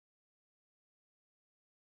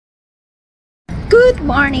Good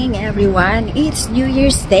morning, everyone. It's New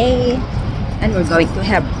Year's Day, and we're going to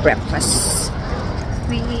have breakfast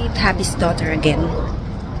with Happy's daughter again.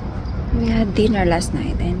 We had dinner last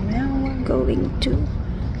night, and now we're going to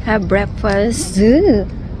have breakfast.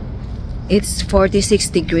 It's 46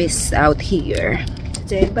 degrees out here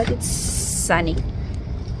today, but it's sunny.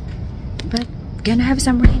 But gonna have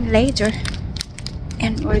some rain later,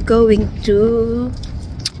 and we're going to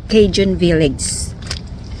Cajun village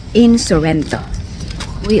in Sorrento.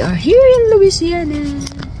 We are here in Louisiana,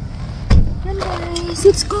 and guys,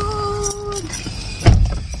 it's cold.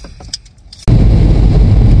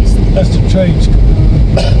 That's the trade school.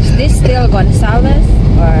 Is this still Gonzales,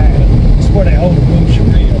 or? It's where they hold the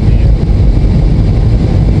boucherie up here.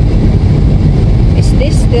 Is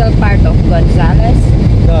this still part of Gonzales?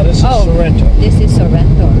 No, this is Sorrento. This is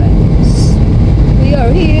Sorrento, right? We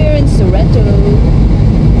are here in Sorrento.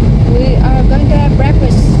 We are going to have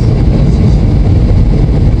breakfast.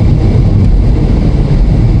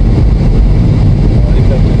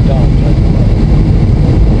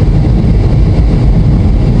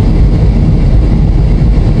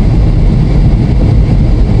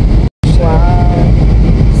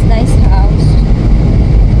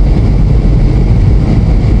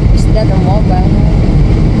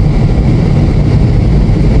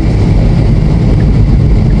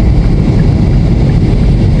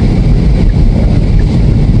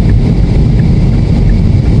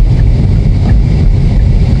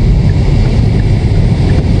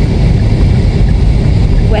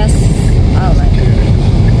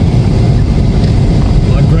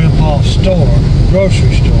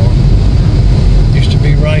 Grocery store used to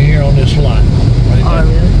be right here on this lot. Right there.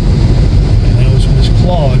 Really? And that was Miss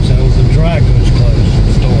Claude's. That was the dry goods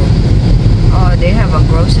store. Oh, they have a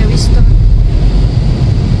grocery store?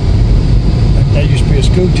 That used to be a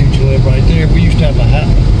school teacher lived right there. We used to have a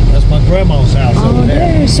house. That's my grandma's house over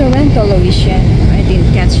there. There's Sorrento, Louisiana. I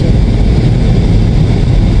didn't catch it.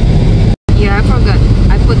 Yeah, I forgot.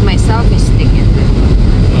 I put my selfie stick in there.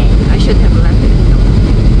 I should have left it.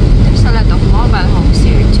 There's a lot of mobile homes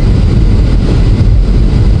here too.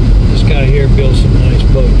 This guy here builds some nice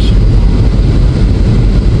boats.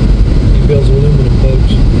 He builds aluminum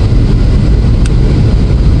boats.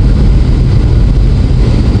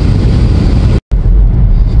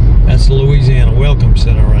 That's the Louisiana Welcome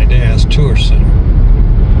Center right there. That's Tourist Center.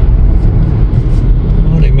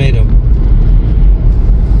 Oh, they made a...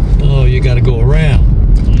 Oh, you got to go around.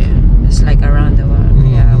 Yeah, it's like around the world.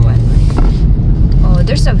 Mm-hmm. Yeah, one way. Oh,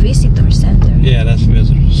 there's a visitor center. Yeah, that's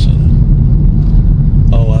visitor center.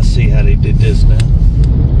 Oh, I see how they did this now.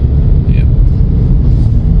 Yep.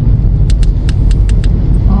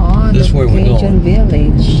 Oh, this the way we're Cajun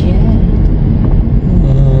village. Yeah.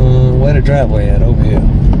 Where the driveway at? Over here.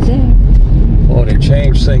 There. Oh, they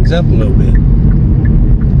changed things up a little bit.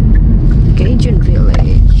 Cajun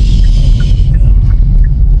village.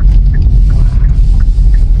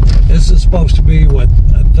 This is supposed to be what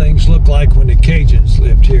things look like when the Cajuns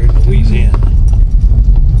lived here in Louisiana.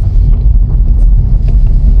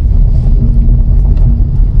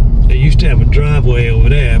 They used to have a driveway over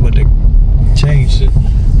there, but they changed it.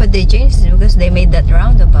 But they changed it because they made that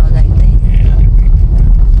roundabout, I think. Yeah, they made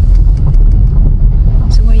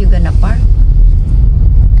it. So where are you gonna park?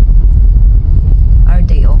 Are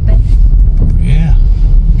they open? Yeah.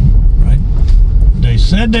 Right. They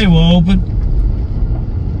said they were open.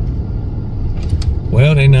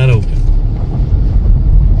 Well, they're not open.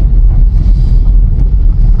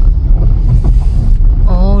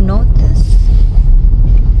 Oh, notice.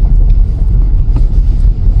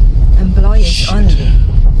 Employees only.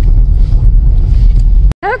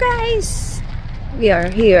 Hello guys! We are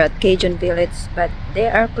here at Cajun Village, but they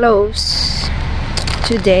are closed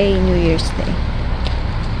today, New Year's Day.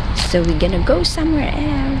 So we're gonna go somewhere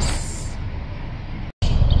else.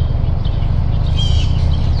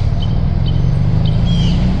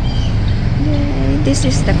 This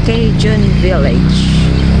is the Cajun village,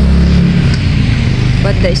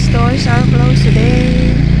 but the stores are closed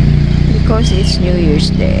today because it's New Year's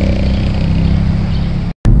Day.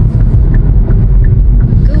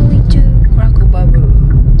 Going to Cracobabu.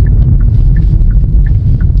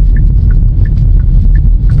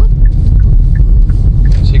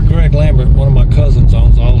 See, Greg Lambert, one of my cousins,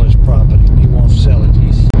 owns all this property. He wants to sell it.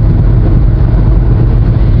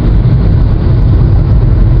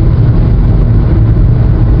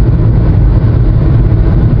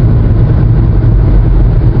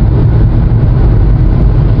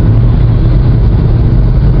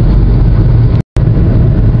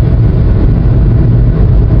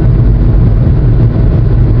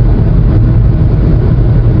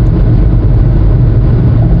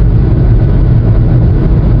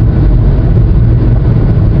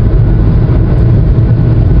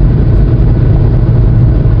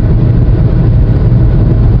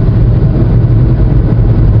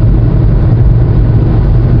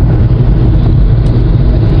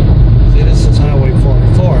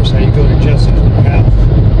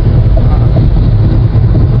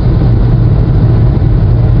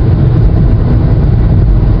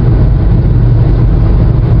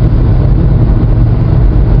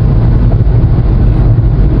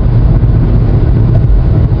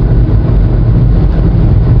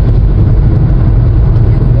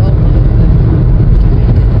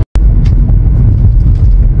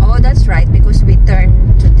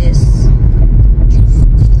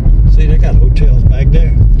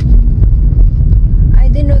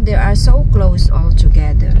 close all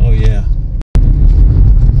together. Oh yeah.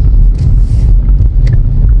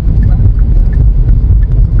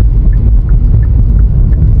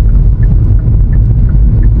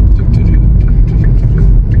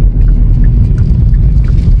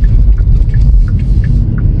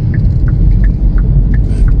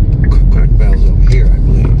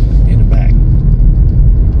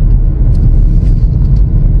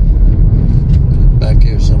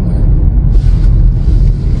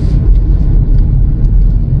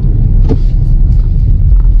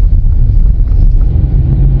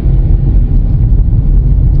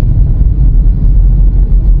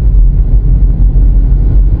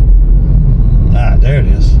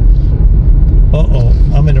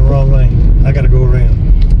 I gotta go around.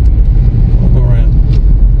 I'll go around.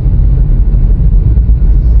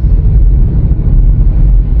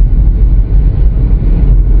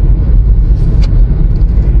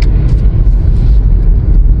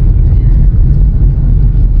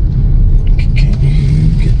 Can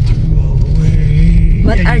you get through all the way?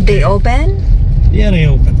 But Yeah, are they open? Yeah, they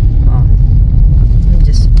open.